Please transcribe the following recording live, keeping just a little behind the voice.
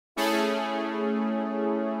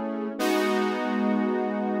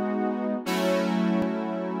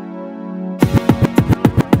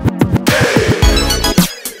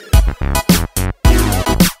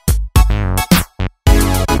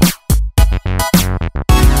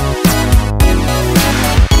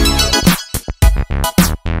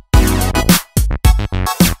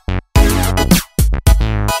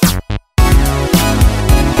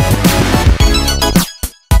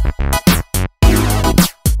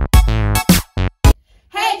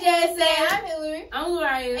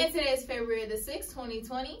And today is February the 6th,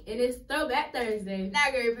 2020. It is Throwback Thursday. Now,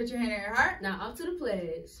 Gary, put your hand on your heart. Now, off to the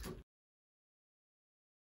pledge.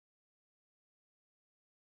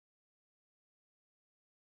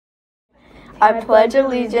 I pledge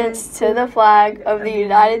allegiance to the flag of the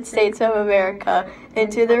United States of America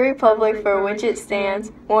and to the republic for which it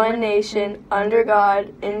stands, one nation, under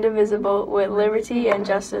God, indivisible, with liberty and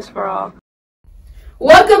justice for all.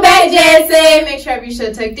 Welcome back, JSA. Make sure you have your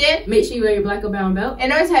shirt tucked in. Make sure you wear your black or brown belt.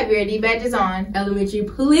 And always have your ID badges on. Elementary,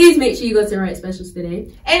 please make sure you go to the right specials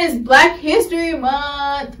today. And it's Black History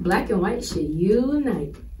Month. Black and white should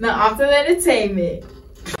unite. Now, off to the entertainment.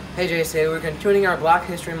 Hey JSA, we're continuing our Black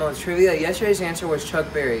History Month trivia. Yesterday's answer was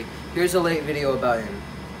Chuck Berry. Here's a late video about him.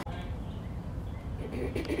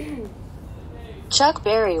 Chuck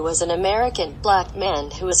Berry was an American black man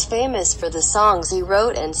who was famous for the songs he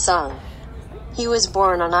wrote and sung. He was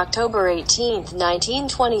born on October 18,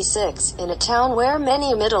 1926, in a town where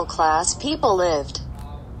many middle-class people lived.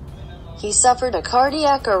 He suffered a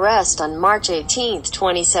cardiac arrest on March 18,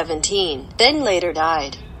 2017, then later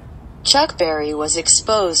died. Chuck Berry was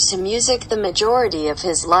exposed to music the majority of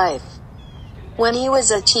his life. When he was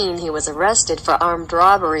a teen, he was arrested for armed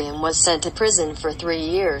robbery and was sent to prison for 3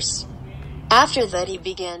 years. After that, he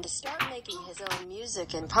began to start making his own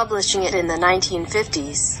music and publishing it in the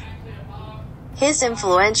 1950s. His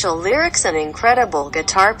influential lyrics and incredible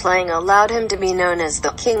guitar playing allowed him to be known as the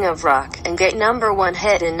King of Rock and get #1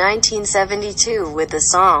 hit in 1972 with the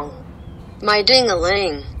song My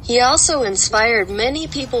Ding-a-Ling. He also inspired many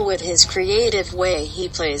people with his creative way he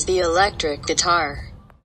plays the electric guitar.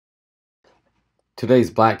 Today's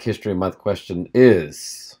Black History Month question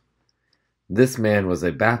is: this man was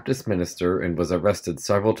a Baptist minister and was arrested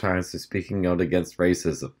several times for speaking out against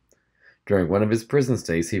racism. During one of his prison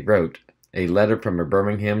stays, he wrote a letter from a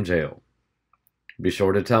Birmingham jail. Be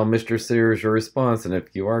sure to tell Mr. Sears your response, and if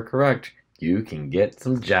you are correct, you can get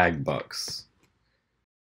some Jag Bucks.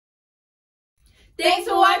 Thanks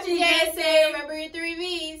for watching, JSA. Remember your 3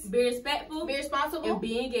 V's. Be respectful, Be responsible, and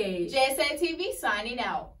be engaged. JSATV signing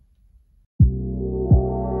out.